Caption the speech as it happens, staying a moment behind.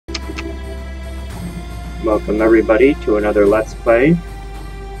Welcome everybody to another Let's Play.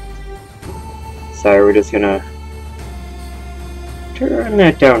 Sorry, we're just gonna turn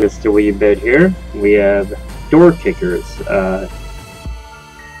that down just a wee bit here. We have door kickers. A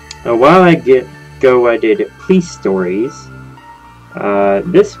while I did police stories.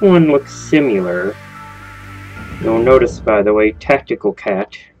 This one looks similar. You'll notice, by the way, Tactical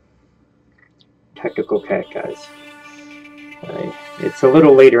Cat, guys. It's a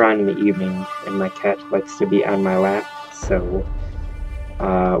little later on in the evening, and my cat likes to be on my lap, so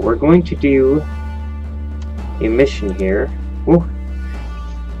we're going to do a mission here. Ooh.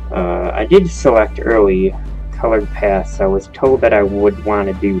 I did select early colored paths. I was told that I would want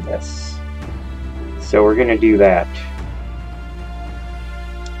to do this, so we're going to do that.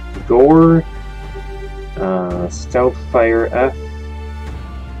 Gore, Stealth Fire F.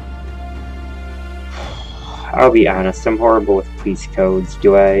 I'll be honest, I'm horrible with police codes.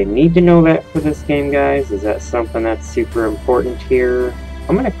 Do I need to know that for this game, guys? Is that something that's super important here?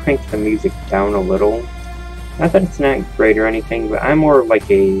 I'm gonna crank the music down a little. Not that it's not great or anything, but I'm more of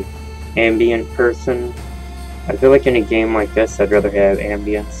like a ambient person. I feel like in a game like this, I'd rather have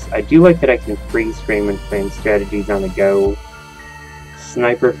ambience. I do like that I can freeze frame and plan strategies on the go.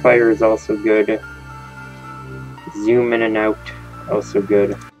 Sniper fire is also good. Zoom in and out, also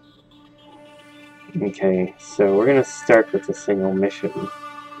good. Okay, so we're gonna start with a single mission.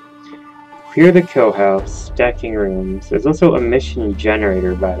 Clear the kill house, stacking rooms. There's also a mission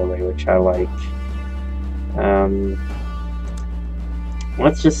generator, by the way, which I like.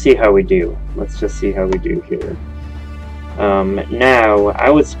 Let's just see how we do. Here. Now, I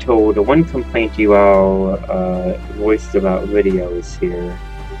was told one complaint you all voiced about videos here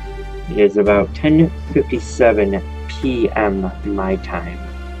is about 10:57 p.m. my time.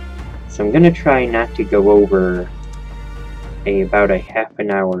 So I'm gonna try not to go over about a half an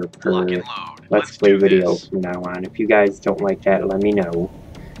hour per Let's Play video from now on. If you guys don't like that, let me know.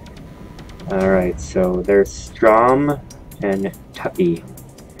 Alright, so there's Strom and Tuppy.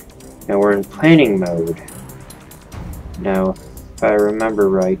 Now we're in planning mode. Now, if I remember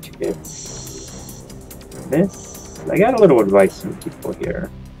right, it's this. I got a little advice from people here.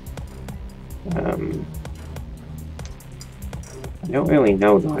 I don't really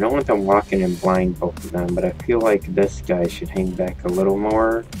know though. I don't want them walking in blind, both of them, but I feel like this guy should hang back a little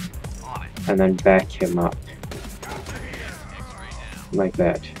more and then back him up. Like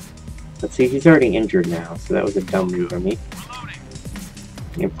that. Let's see, he's already injured now, so that was a dumb move of me.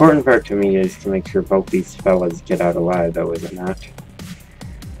 The important part to me is to make sure both these fellas get out alive, though, is it not?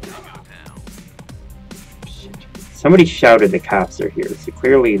 Shit. Somebody shouted the cops are here, so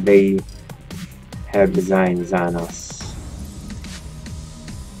clearly they have designs on us.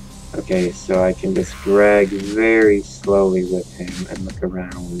 Okay, so I can just drag very slowly with him and look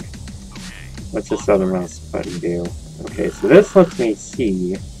around. What's this other mouse button do? Okay, so this lets me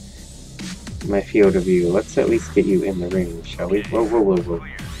see my field of view. Let's at least get you in the ring, shall we? Whoa, whoa, whoa, whoa.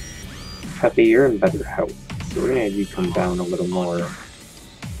 Happy, you're in better health. So we're gonna have you come down a little more.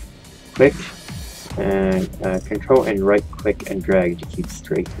 Click, and control and right click and drag to keep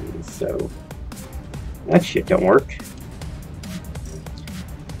straight. So that shit don't work.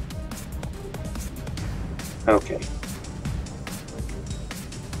 Okay.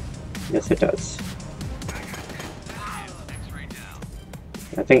 Yes, it does.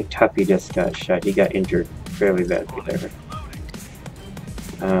 I think Tuppy just got shot. He got injured fairly badly there.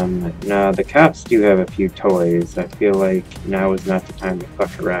 Now, the cops do have a few toys. I feel like now is not the time to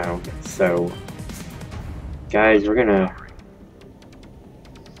fuck around. So, guys, we're gonna...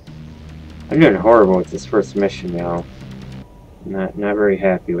 I'm doing horrible with this first mission, y'all. Not very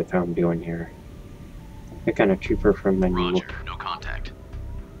happy with how I'm doing here. Pick on a trooper from menu. Roger, no contact.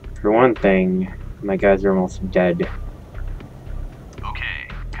 For one thing, my guys are almost dead. Okay,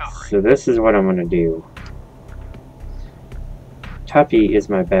 covering. So this is what I'm gonna do. Tuppy is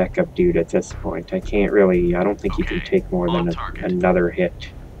my backup dude at this point. I can't really... I don't think he can take more than another hit.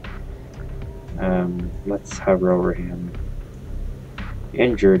 Let's hover over him.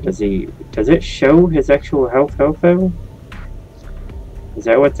 Injured, does it show his actual health though? Is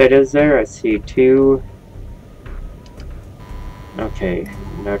that what that is there? I see 2... Okay,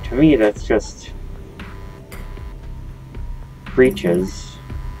 now to me that's just breaches.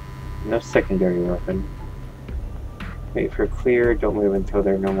 No secondary weapon. Wait for clear, don't move until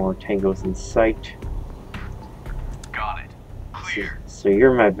there are no more tangles in sight. Got it. Clear. So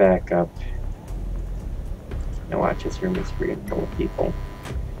you're my backup. Now watch, this room is free and full of people.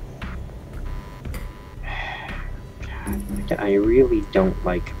 God, I really don't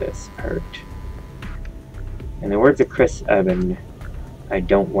like this part. In the words of Chris Evan, I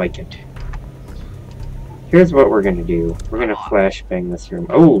don't like it. Here's what we're gonna do. We're gonna flashbang this room.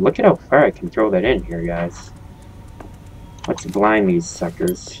 Oh, look at how far I can throw that in here, guys. Let's blind these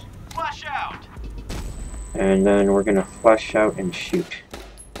suckers. Flash out. And then we're gonna flush out and shoot.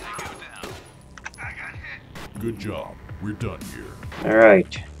 Good job. We're done here.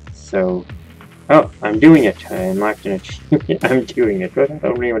 Alright, so... Oh, I'm doing it. I unlocked an achievement. I'm doing it, but I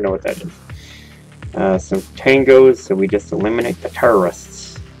don't even know what that is. So tangos, so we just eliminate the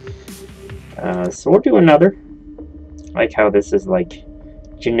terrorists. So we'll do another. I like how this is like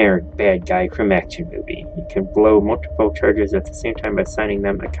generic bad guy from action movie. You can blow multiple charges at the same time by assigning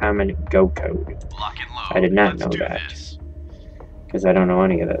them a common go code. Lock and load. I did not Let's know do that. this. Because I don't know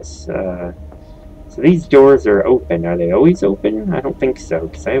any of this. So these doors are open. Are they always open? I don't think so.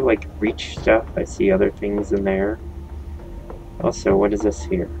 Because I have like reach stuff. I see other things in there. Also, what is this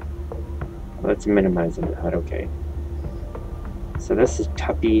here? Let's minimize that. Okay. So this is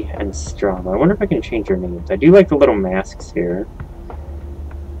Tuppy and Strom. I wonder if I can change their names. I do like the little masks here.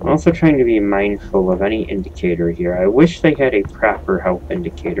 I'm also trying to be mindful of any indicator here. I wish they had a proper health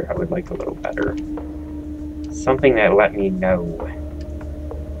indicator. I would like a little better. Something that let me know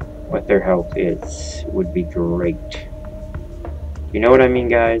what their health is would be great. You know what I mean,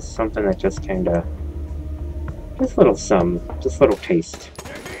 guys? Something that just kinda... just a little just a little taste.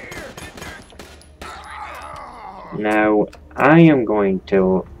 Now, I am going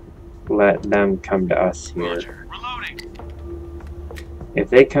to let them come to us here. Roger. Reloading. If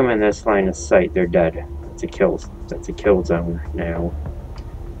they come in this line of sight, they're dead. That's a kill zone now.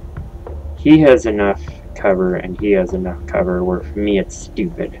 He has enough cover, and he has enough cover, where for me it's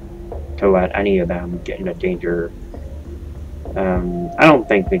stupid to let any of them get into danger. I don't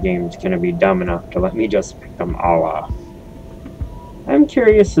think the game's going to be dumb enough to let me just pick them all off. I'm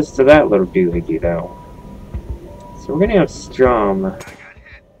curious as to that little doohickey, though. So we're going to have Strom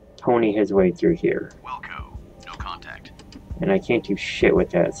pony his way through here. Wilco. No contact. And I can't do shit with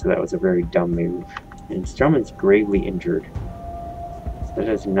that, so that was a very dumb move. And Strom is gravely injured. So that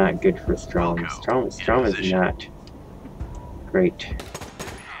is not good for Strom. Wilco, Strom is position. not great. Tango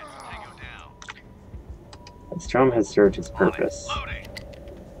down. Strom has served his purpose. Loading.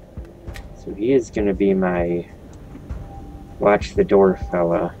 So he is going to be my watch the door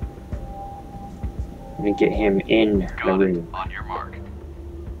fella. I'm going to get him in the Got it. room. On your mark.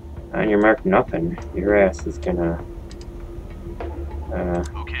 On your mark, nothing. Your ass is going to...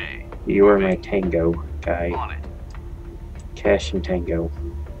 Okay. you are my tango guy. On it. Cash and tango.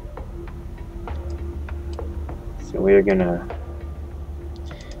 So we're going to...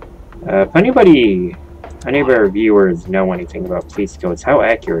 if any of our viewers know anything about police codes, how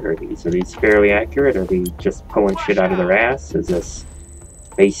accurate are these? Are these fairly accurate? Are they just pulling shit out of their ass? Is this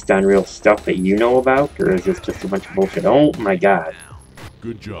based on real stuff that you know about? Or is this just a bunch of bullshit? Oh my god.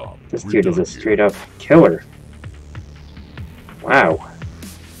 Good job. This We're dude is done a straight up here. killer. Wow.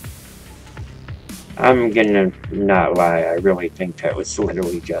 I'm gonna not lie, I really think that was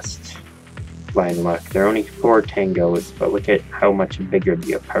literally just blind luck. There are only 4 tangos, but look at how much bigger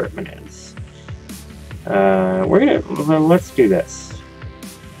the apartment is. Let's do this.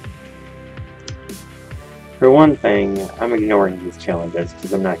 For one thing, I'm ignoring these challenges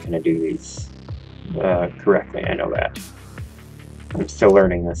because I'm not going to do these correctly, I know that. I'm still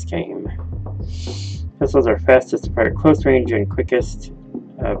learning this game. Pistols are fastest to fire at close range and quickest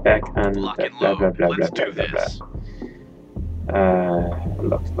back on Lock blah and blah load. blah blah Let's blah do blah blah. this.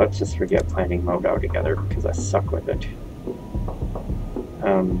 Look, let's just forget planning mode altogether because I suck with it.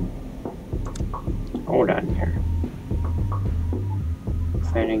 Hold on here.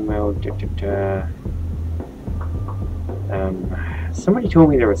 Planning mode. Somebody told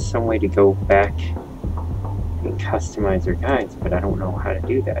me there was some way to go back and customize their guides, but I don't know how to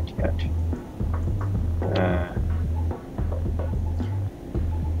do that yet.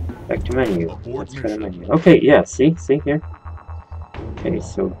 Back to menu. Let's try the menu. Okay, yeah, see here. Okay,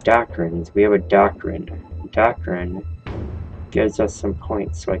 so doctrines. We have a doctrine. Doctrine gives us some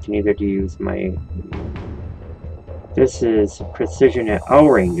points, so I can either use my... This is precision at all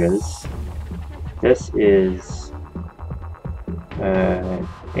ranges. This is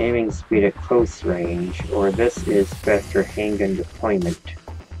aiming speed at close range, or this is faster handgun deployment.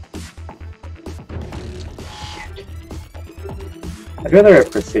 Shit. I'd rather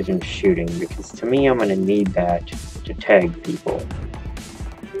have precision shooting, because to me I'm going to need that to tag people.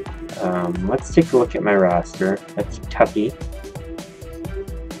 Let's take a look at my roster. That's Tuppy.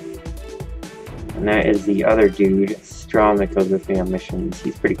 And that is the other dude, Strom, that goes with me on missions.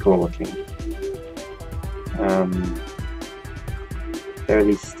 He's pretty cool looking. There are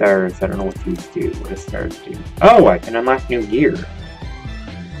these stars. I don't know what these do. What do stars do? Oh, I can unlock new gear.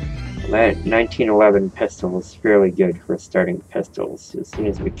 That 1911 pistol is fairly good for starting pistols. As soon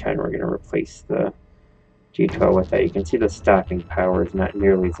as we can, we're going to replace the G12 with that. You can see the stopping power is not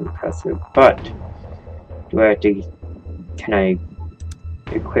nearly as impressive, but do I have to, can I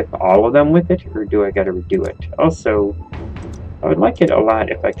equip all of them with it, or do I got to redo it? Also, I would like it a lot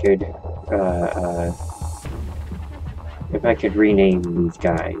if I could rename these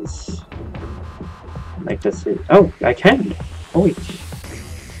guys. Like this is, oh, I can! Holy sh...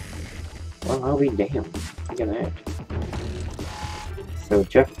 Well, I'll be damned. Look at that. So,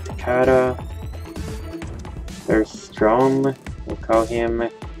 Jeff Takata. There's Strom. We'll call him...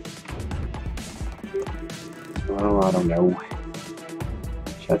 Well, I don't know.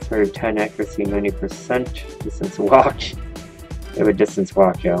 Shots fired 10, accuracy 90%. Distance walk. They have a distance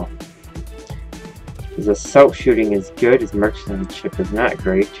walk, y'all. His assault shooting is good, his marksmanship is not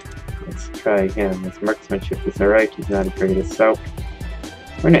great. Let's try him. His marksmanship is alright, he's not a great assault.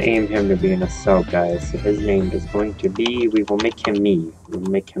 We're gonna aim him to be an assault guy, so his name is going to be, we will make him me. We will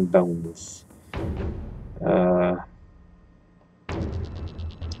make him Bones. I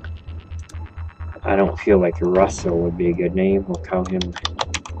don't feel like Russell would be a good name. We'll call him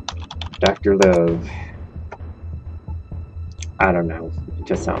Dr. Love. I don't know. It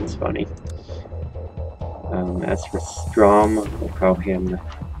just sounds funny. As for Strom, we'll call him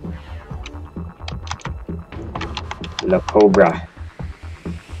La Cobra.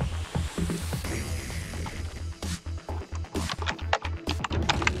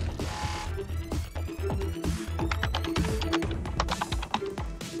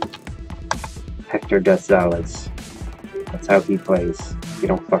 Hector Gonzalez. That's how he plays. You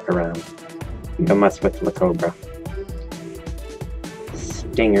don't fuck around. You don't mess with La Cobra.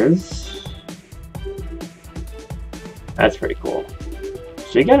 Stingers. That's pretty cool.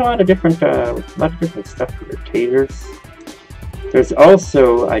 So you got a lot of different stuff for your tasers. There's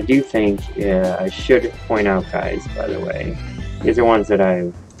also, I do think, I should point out, guys, by the way, these are ones that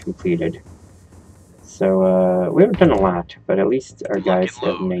I've completed. So we haven't done a lot, but at least our guys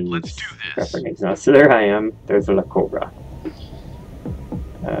have names, proper names now. So there I am. There's La Cobra.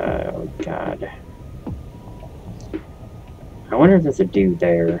 Oh God. I wonder if there's a dude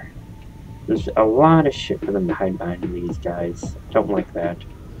there. There's a lot of shit for them to hide behind these guys. Don't like that.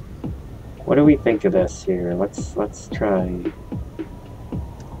 What do we think of this here? Let's try.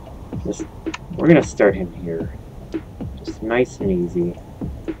 We're gonna start him here. Just nice and easy.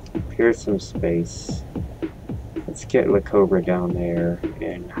 Clear some space. Let's get La Cobra down there.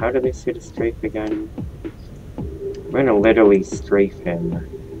 And how do they say to strafe again? We're gonna literally strafe him.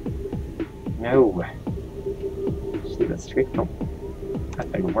 No. See, the strafe don't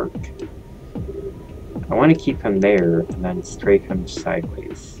work. I want to keep him there and then strafe him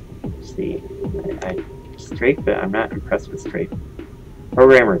sideways. See, I strafe it. I'm not impressed with strafe.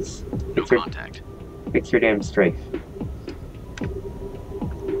 Programmers, No contact. Fix your damn strafe.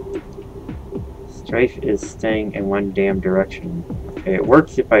 Strafe is staying in one damn direction. Okay, it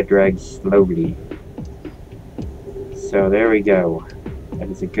works if I drag slowly. So there we go. That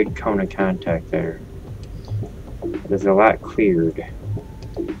is a good cone of contact there. There's a lot cleared.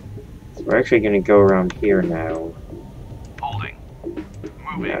 So we're actually going to go around here now. Holding.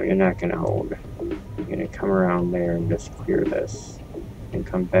 Moving. No, you're not going to hold. You're going to come around there and just clear this. And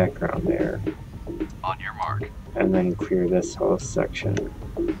come back around there. On your mark. And then clear this whole section.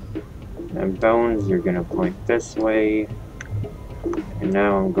 And Bones, you're going to point this way. And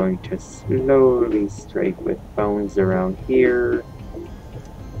now I'm going to slowly strafe with Bones around here.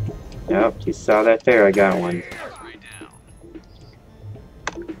 Yep, you saw that there, I got one.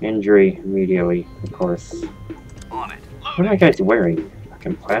 Injury immediately, of course. On it. What are my guys wearing?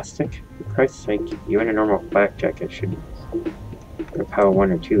 Fucking plastic? For Christ's sake, you in a normal flak jacket should repel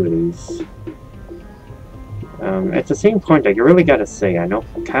one or two of these. At the same point, I really gotta say, I know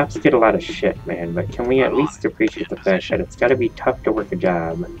cops get a lot of shit, man, but can we at least appreciate the fact that it's gotta be tough to work a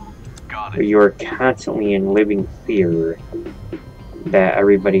job where you are constantly in living fear that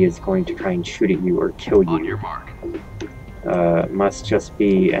everybody is going to try and shoot at you or kill you. On your mark. Must just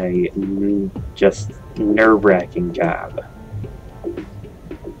be a just nerve-wracking job.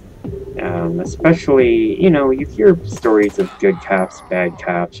 Especially, you know, you hear stories of good cops, bad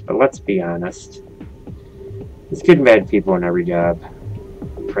cops, but let's be honest. There's good and bad people in every job,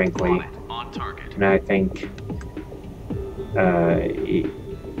 frankly. On target. And I think,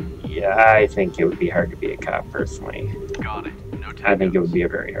 yeah, I think it would be hard to be a cop, personally. Got it. No I think it would be a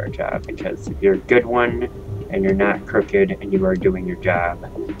very hard job, because if you're a good one, and you're not crooked, and you are doing your job,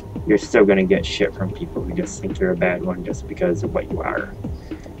 you're still going to get shit from people who just think you're a bad one just because of what you are.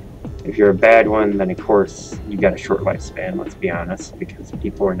 If you're a bad one, then of course you got a short lifespan, let's be honest, because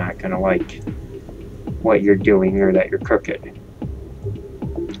people are not gonna like what you're doing or that you're crooked.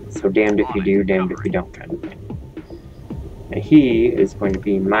 So damned if you do, damned if you don't kind of thing. And he is going to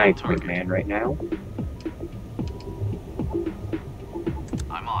be my point man right now.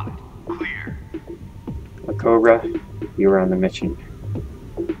 I'm on it. Clear. A Cobra, you were on the mission.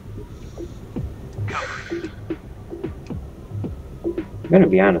 I'm gonna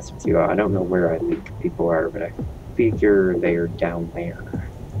be honest with you, I don't know where I think people are, but I figure they are down there.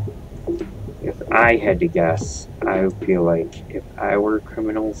 If I had to guess, I would feel like if I were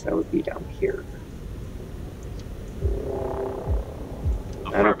criminals, I would be down here.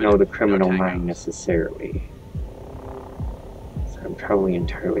 I don't know the criminal mind necessarily, so I'm probably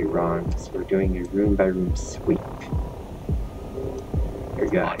entirely wrong. So we're doing a room by room sweep. Here,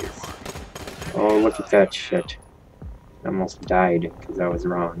 guys. Oh, look at that shit. I almost died because I was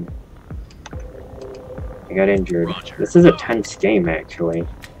wrong. I got injured. This is a tense game, actually.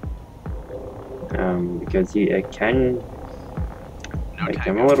 Because it can... Like,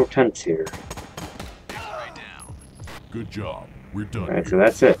 I'm a little tense here. Good job. We're done. Alright, so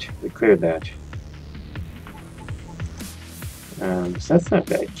that's it. We cleared that. So that's not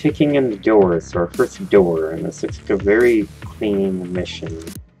bad. Kicking in the door, so our first door, and this looks like a very clean mission.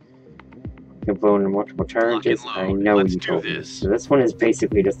 You can vote on multiple charges. I know you told me. So this one is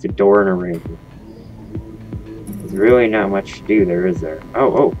basically just a door in a room. There's really not much to do there, is there?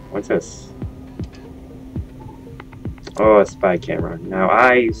 Oh, what's this? Oh, a spy camera. Now,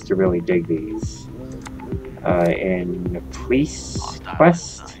 I used to really dig these. In Police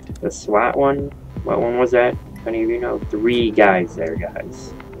Quest, the SWAT one. What one was that? If any of you know? 3 guys there,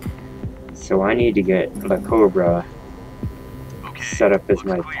 guys. So I need to get La Cobra set up as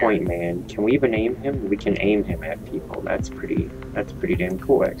my point man. Can we even aim him? We can aim him at people. That's pretty damn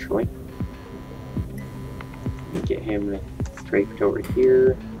cool, actually. Let me get him strafed over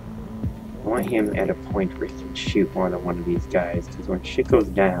here. I want him at a point where he can shoot more than one of these guys, because when shit goes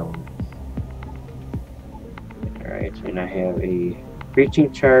down... Alright, and I have a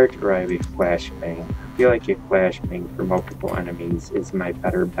breaching charge or I have a flashbang. I feel like a flashbang for multiple enemies is my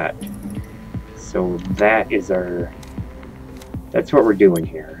better bet. So that is our... That's what we're doing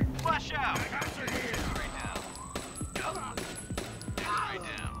here. Flash out.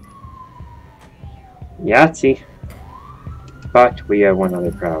 Yahtzee! But we have one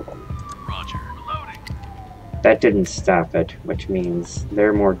other problem. Roger. Loading. That didn't stop it, which means there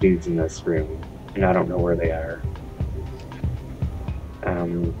are more dudes in this room, and I don't know where they are.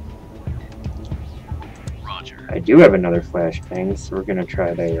 Roger. I do have another flashbang, so we're gonna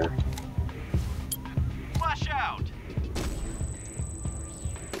try there. Flash out.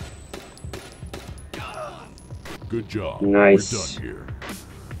 Good job. Nice. We're done here.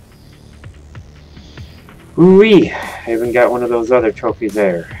 Ooh-wee! I even got one of those other trophies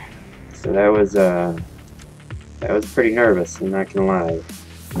there. So that was pretty nervous, I'm not gonna lie.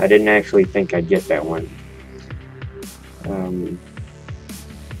 I didn't actually think I'd get that one.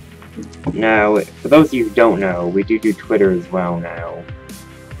 Now, for those of you who don't know, we do Twitter as well now.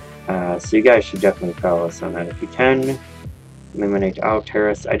 So you guys should definitely follow us on that if you can. Eliminate all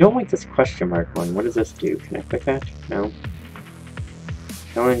terrorists. I don't like this question mark one. What does this do? Can I click that? No.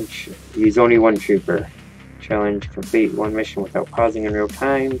 Challenge. Use only one trooper. Challenge. Complete one mission without pausing in real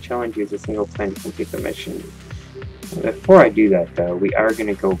time. Challenge. Use a single plan to complete the mission. Before I do that, though, we are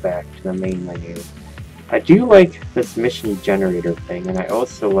going to go back to the main menu. I do like this mission generator thing, and I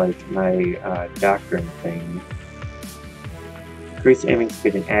also like my doctrine thing. Increase aiming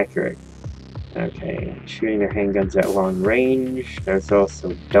speed and accurate. Okay, shooting their handguns at long range. There's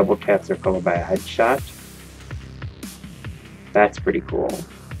also double taps are followed by a headshot. That's pretty cool.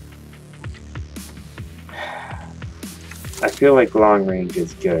 I feel like long range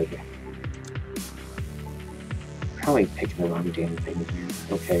is good. Probably picking the wrong damn thing here.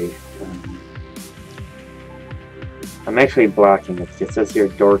 Okay. I'm actually blocking it. It says here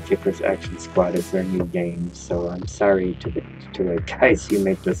Door Kickers Action Squad is their new game, so I'm sorry to the guys who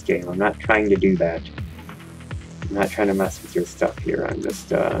make this game. I'm not trying to do that. I'm not trying to mess with your stuff here. I'm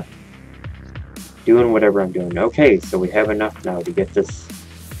just doing whatever I'm doing. Okay, so we have enough now to get this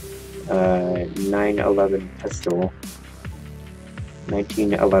 911 pistol.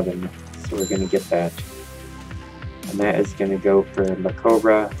 1911. So we're gonna get that. And that is gonna go for La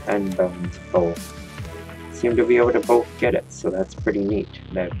Cobra and Bones both. Seem to be able to both get it, so that's pretty neat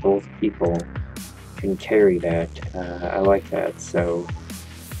that both people can carry that. I like that. So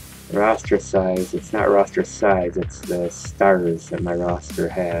roster size, it's not roster size, it's the stars that my roster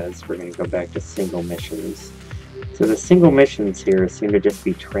has. We're going to go back to single missions. So the single missions here seem to just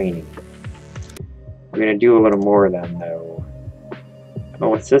be training. We're gonna do a little more of them though. Oh,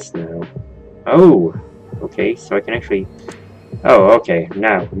 what's this now? Oh! Okay, so I can actually... Oh, okay,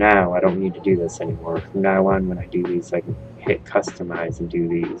 now I don't need to do this anymore. From now on, when I do these, I can hit customize and do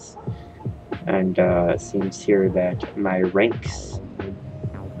these. And it seems here that my ranks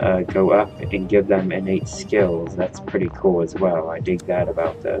go up and give them innate skills. That's pretty cool as well. I dig that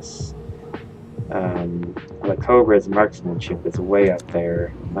about this. The Cobra's marksmanship is way up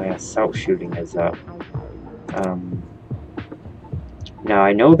there. My assault shooting is up. Now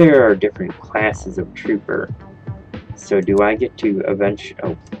I know there are different classes of trooper. So do I get to eventually...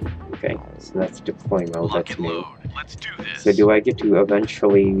 Oh, okay. So that's deploy mode. That's new. Let's do this. So do I get to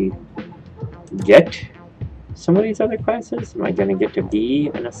eventually get some of these other classes? Am I going to get to be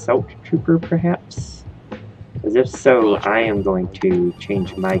an assault trooper, perhaps? Because if so, I am going to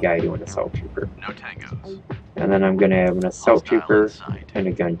change my guy to an assault trooper. No tangos. And then I'm going to have an assault trooper and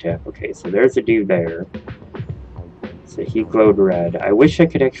a gun tap. Okay, so there's a dude there. So he glowed red. I wish I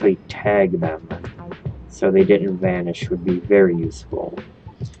could actually tag them so they didn't vanish. Would be very useful.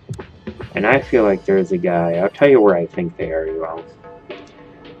 And I feel like there's a guy. I'll tell you where I think they are, you all.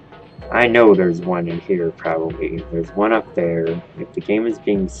 I know there's one in here, probably. There's one up there. If the game is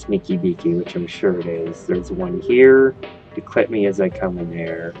being sneaky beaky, which I'm sure it is, there's one here to clip me as I come in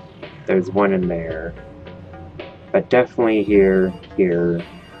there. There's one in there. But definitely here,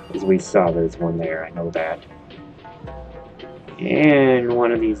 as we saw, there's one there. I know that. And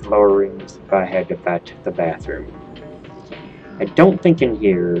one of these lower rooms if I had to bat the bathroom. I don't think in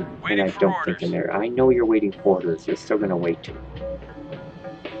here, and I don't think in there. I know you're waiting for orders. You're still gonna wait.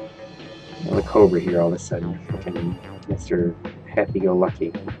 I look over here all of a sudden. Fucking Mr.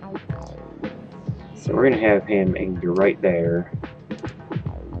 Happy-Go-Lucky. So we're gonna have him aimed right there.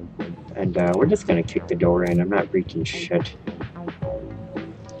 And we're just gonna kick the door in. I'm not breaching shit.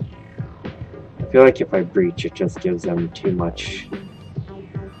 I feel like if I breach, it just gives them too much.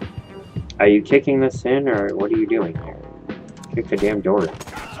 Are you kicking this in, or what are you doing here? Kick the damn door in.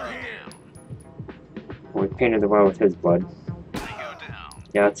 We painted the wall with his blood.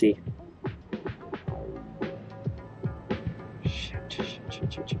 Yahtzee.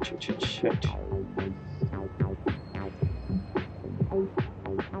 Shit.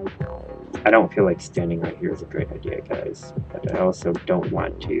 I don't feel like standing right here is a great idea, guys. But I also don't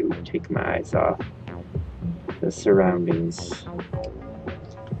want to take my eyes off the surroundings.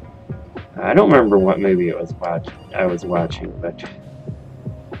 I don't remember what movie I was watching, but I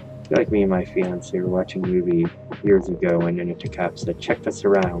feel like me and my fiance were watching a movie years ago, and then the cop said, "Check the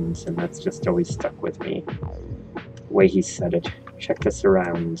surrounds," and that's just always stuck with me. The way he said it, check the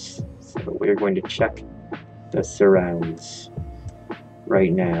surrounds. So we're going to check the surrounds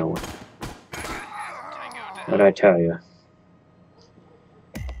right now. What I tell you,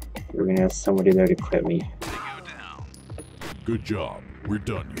 we're gonna have somebody there to clip me. Good job. We're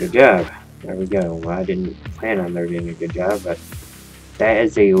done here. Good job. There we go. Well, I didn't plan on there doing a good job, but that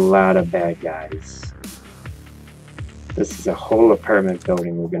is a lot of bad guys. This is a whole apartment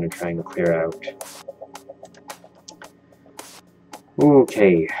building we're going to try and clear out.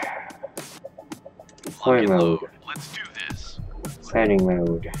 Okay. Deploy mode. Let's do this. Planning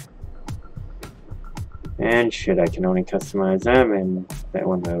mode. And shit, I can only customize them in that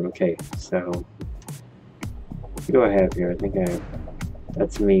one mode. Okay, so what do I have here? I think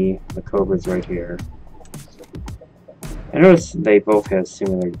that's me. The Cobra's right here. I notice they both have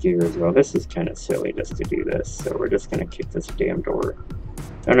similar gear as well. This is kind of silly just to do this, so we're just going to kick this damn door.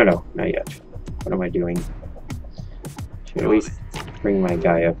 No, not yet. What am I doing? Should at least bring my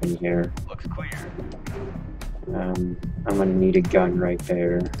guy up in here. Looks clear. I'm going to need a gun right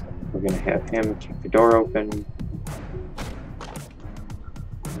there. We're going to have him kick the door open.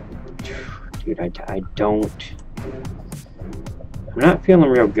 Dude, I don't... I'm not feeling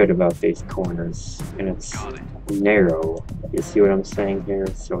real good about these corners, and it's narrow. You see what I'm saying here?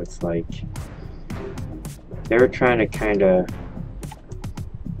 So it's like they're trying to kind of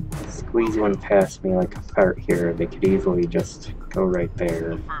squeeze one past me like a fart here. They could easily just go right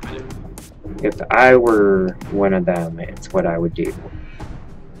there. If I were one of them, it's what I would do.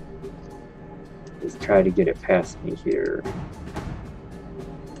 Just try to get it past me here.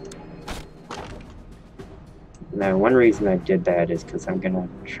 Now, one reason I did that is because I'm going to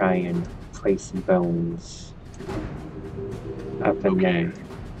try and place bones up in there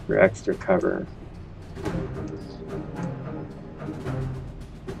for extra cover.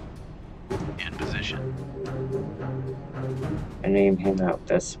 In position. And aim him out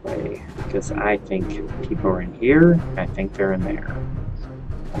this way, because I think people are in here, I think they're in there.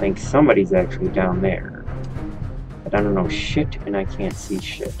 I think somebody's actually down there. But I don't know shit, and I can't see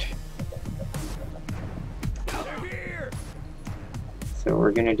shit. So what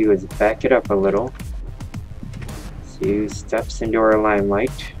we're gonna do is back it up a little. See who steps into our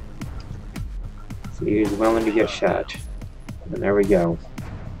limelight. See who's willing to get shot. And there we go.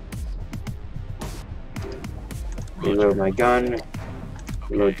 Reload my gun.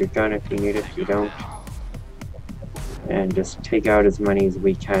 Reload your gun if you need it, if you don't. And just take out as many as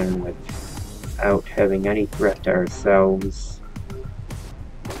we can without having any threat to ourselves.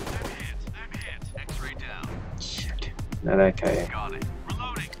 Shit. Now that guy.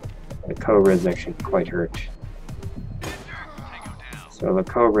 The Cobra is actually quite hurt. So the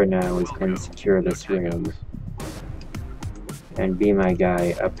Cobra now is going to secure this room. And be my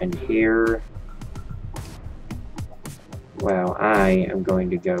guy up in here. While I am going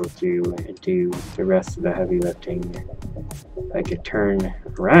to go through and do the rest of the heavy lifting. I could turn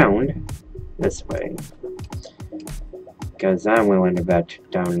around this way. Because I'm willing to bet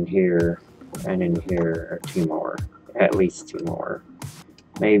down in here and in here are 2 more. At least 2 more.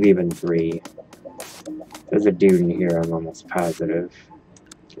 Maybe even 3. There's a dude in here, I'm almost positive.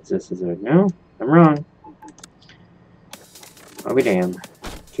 Because this is a... No, I'm wrong. I'll be damned.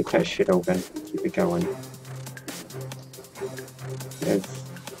 Keep that shit open. Keep it going.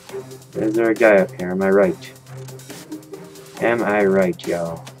 Is there a guy up here? Am I right? Am I right,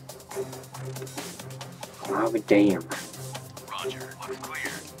 y'all? I'll be damned. Roger, looks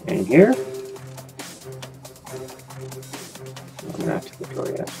clear. In here? I'm not to the door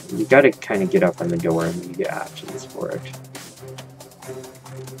yet. You gotta kind of get up on the door and you get options for it.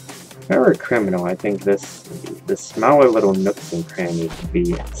 If I were a criminal, I think the smaller little nooks and crannies would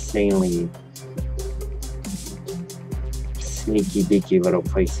be insanely sneaky beaky little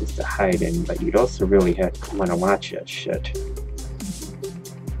places to hide in, but you'd also really want to watch that shit.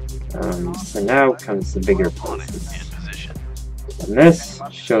 So now comes the bigger places. And this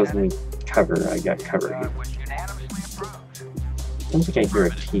shows me cover. I got cover here. I don't think I hear a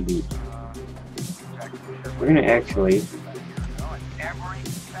TV. We're gonna actually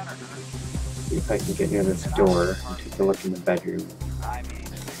see if I can get near this door and take a look in the bedroom.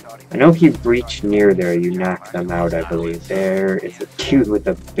 I know if you breach near there, you knock them out, I believe. There is a dude with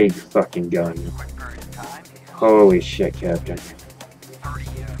a big fucking gun. Holy shit, Captain.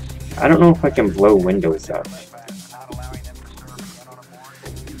 I don't know if I can blow windows up.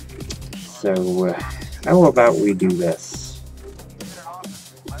 So, how about we do this?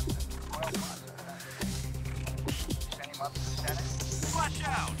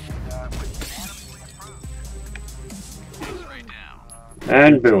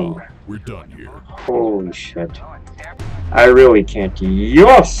 And boom. We're done here. Holy shit. I really can't.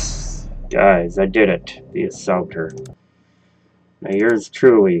 Yes! Guys, I did it. The assaulter. Now yours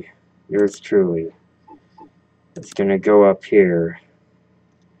truly. It's gonna go up here.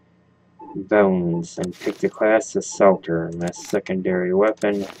 Bones. And pick the class assaulter. My secondary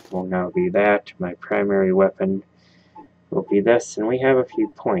weapon will now be that. My primary weapon will be this. And we have a few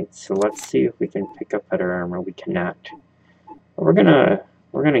points. So let's see if we can pick up better armor. We cannot. We're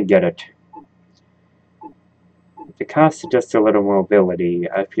gonna get it. If it costs just a little mobility,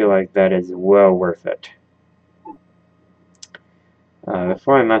 I feel like that is well worth it.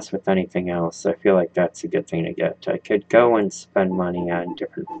 Before I mess with anything else, I feel like that's a good thing to get. I could go and spend money on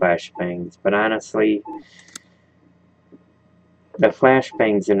different flashbangs, but honestly, the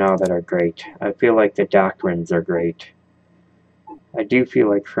flashbangs and all that are great. I feel like the doctrines are great. I do feel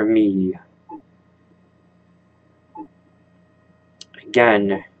like for me,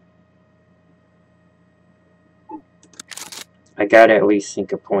 again, I gotta at least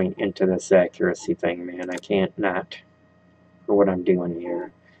sink a point into this accuracy thing, man. I can't not for what I'm doing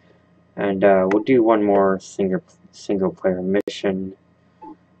here. And we'll do one more single player mission.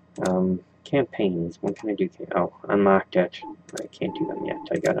 Campaigns. When can I do? Oh, unlocked it. I can't do them yet.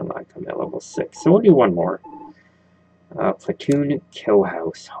 I gotta unlock them at level 6. So we'll do one more. Platoon Kill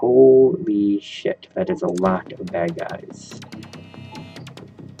House. Holy shit, that is a lot of bad guys.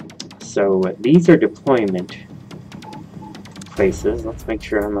 So these are deployment places. Let's make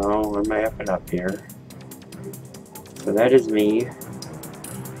sure I'm all on my up and up here. So that is me.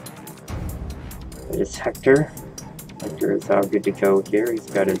 That is Hector. Hector is all good to go here. He's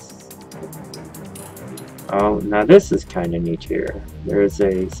got his... Oh, now this is kind of neat here. There's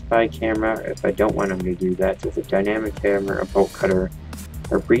a spy camera. If I don't want him to do that, there's a dynamic camera, a bolt cutter.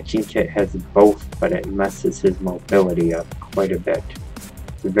 Our breaching kit has both, but it messes his mobility up quite a bit.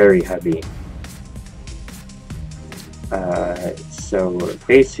 It's very heavy. So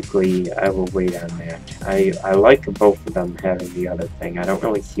basically, I will wait on that. I like both of them having the other thing. I don't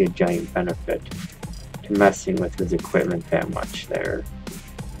really see a giant benefit to messing with his equipment that much there.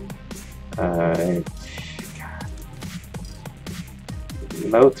 God.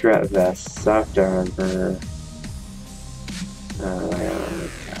 Low threat vest, soft armor. Oh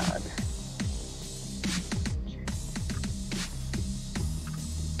god.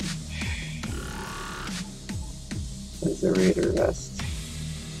 There's a raider vest.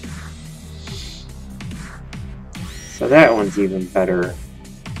 So that one's even better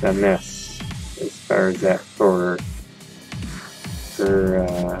than this, as far as that for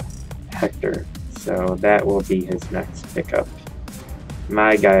Hector. So that will be his next pickup.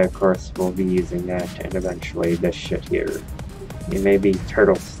 My guy, of course, will be using that, and eventually this shit here. He may be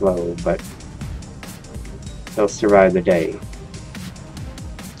turtle slow, but he'll survive the day.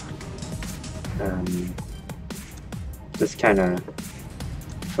 Just kind of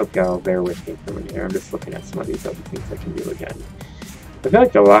hope y'all bear with me for a minute here. I'm just looking at some of these other things I can do again. I feel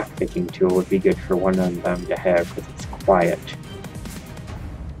like the lockpicking tool would be good for one of them to have because it's quiet.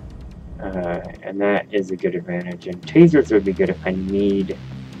 And that is a good advantage. And tasers would be good if I need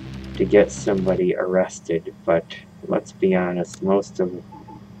to get somebody arrested, but let's be honest, most of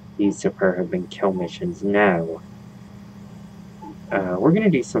these so far have been kill missions. Now, we're going to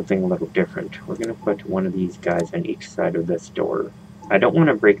do something a little different. We're going to put one of these guys on each side of this door. I don't want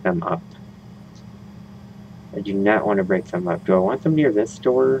to break them up. I do not want to break them up. Do I want them near this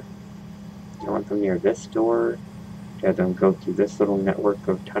door? Do I want them near this door? Do I have them go through this little network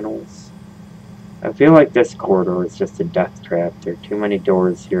of tunnels? I feel like this corridor is just a death trap. There are too many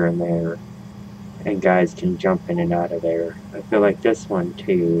doors here and there, and guys can jump in and out of there. I feel like this one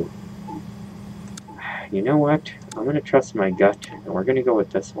too. You know what? I'm going to trust my gut, and we're going to go with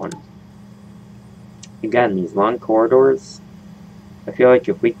this one. Again, these long corridors, I feel like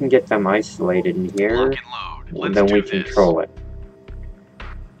if we can get them isolated in here, then we control it.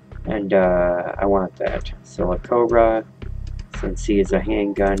 And I want that. So a Cobra, since he is a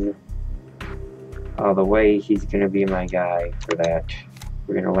handgun, all the way, he's going to be my guy for that.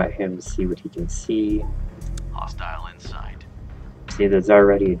 We're going to let him see what he can see. Hostile in sight. See, there's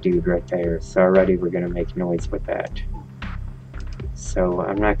already a dude right there, so already we're going to make noise with that. So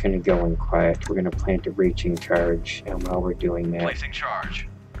I'm not going to go in quiet. We're going to plant a breaching charge, and while we're doing that, Placing charge.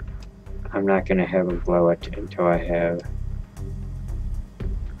 I'm not going to have him blow it until I have...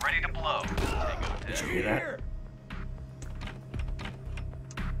 Ready to blow. See that?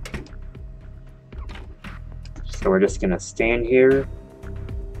 So we're just going to stand here,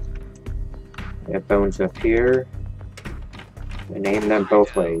 get bones up here, and aim them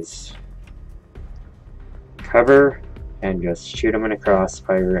both ways. Cover, and just shoot them in a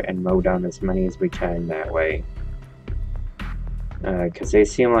crossfire and mow down as many as we can that way. Because they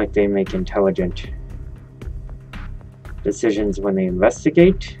seem like they make intelligent decisions when they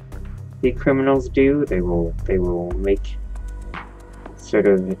investigate. The criminals do. They will make sort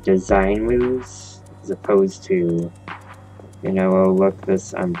of design moves as opposed to, you know, oh look,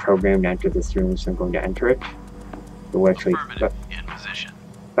 this I'm programmed to enter this room, so I'm going to enter it. They'll actually In position.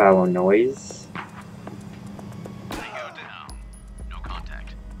 follow noise. Tango down. No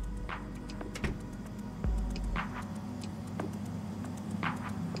contact.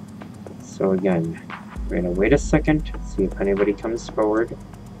 So again, we're going to wait a second, see if anybody comes forward.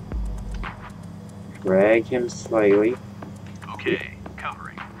 Drag him slightly. Okay,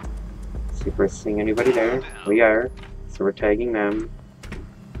 covering. See if we're seeing anybody there. We are. So we're tagging them.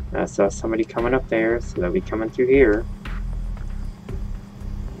 I saw somebody coming up there, so they'll be coming through here.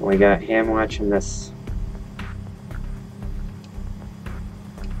 And we got him watching this.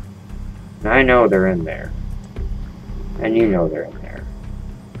 Now I know they're in there. And you know they're in there.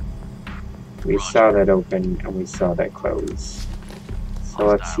 We saw that open and we saw that close. So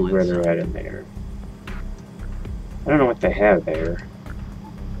let's see where they're at in there. I don't know what they have there.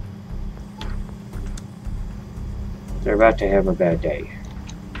 They're about to have a bad day.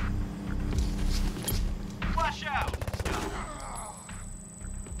 Flash out.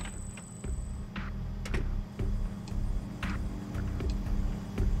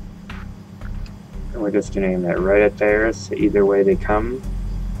 And we're just gonna aim that right at theirs, so either way they come.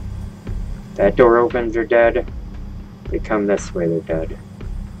 That door opens, they're dead. They come this way, they're dead.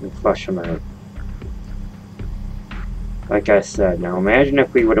 And flush them out. Like I said, now imagine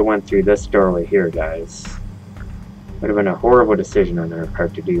if we would have went through this doorway here, guys. Would have been a horrible decision on our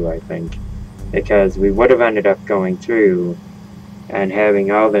part to do, I think. Because we would have ended up going through and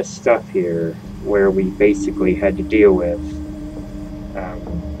having all this stuff here where we basically had to deal with.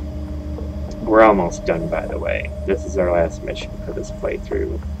 We're almost done, by the way. This is our last mission for this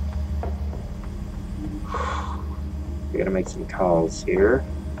playthrough. We gotta make some calls here.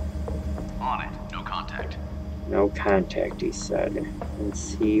 On it. No contact. No contact, he said. Let's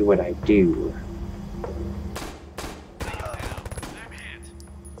see what I do.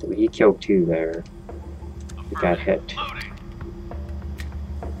 So he killed 2 there. He got hit.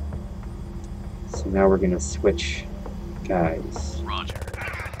 So now we're gonna switch guys. Roger.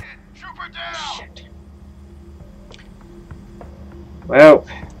 Trooper down. Shit. Well,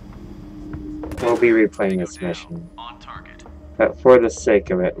 we'll be replaying this mission. On target. But for the sake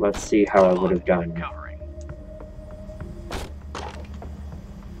of it, let's see how I would have done. Covering.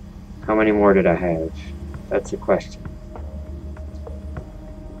 How many more did I have? That's a question.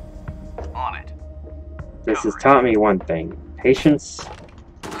 On it. This has taught me one thing. Patience.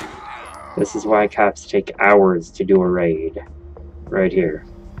 This is why cops take hours to do a raid. Right here.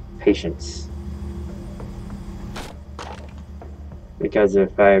 Patience. Because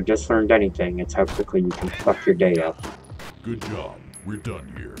if I've just learned anything, it's how quickly you can fuck your day up. Good job. We're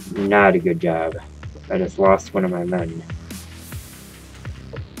done here. Not a good job. I just lost one of my men.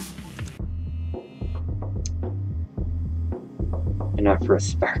 Enough for a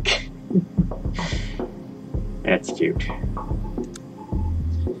spark. That's cute.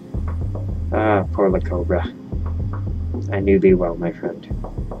 Ah, poor La Cobra. I knew thee well, my friend.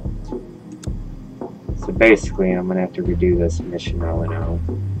 So basically, I'm gonna have to redo this mission all in all.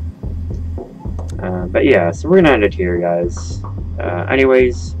 But yeah, so we're gonna end it here, guys.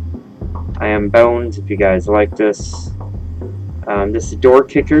 Anyways, I am Bones. If you guys like this, this is Door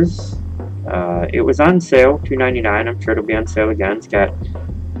Kickers. It was on sale, $2.99. I'm sure it'll be on sale again. It's got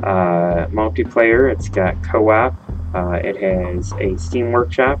multiplayer. It's got co-op. It has a Steam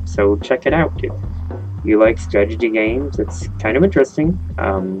Workshop, so check it out. If you like strategy games, it's kind of interesting.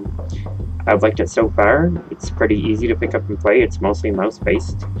 I've liked it so far. It's pretty easy to pick up and play. It's mostly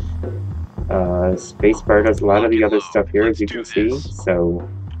mouse-based. Spacebar does a lot of the other stuff here, as you can see, so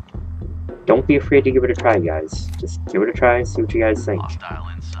don't be afraid to give it a try, guys. Just give it a try, see what you guys think.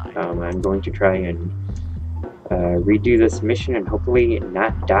 I'm going to try and redo this mission and hopefully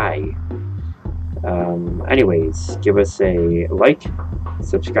not die. Anyways, give us a like,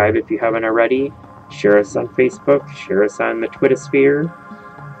 subscribe if you haven't already, share us on Facebook, share us on the Twittersphere.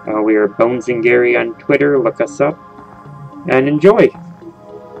 We are Bones and Gary on Twitter, look us up, and enjoy!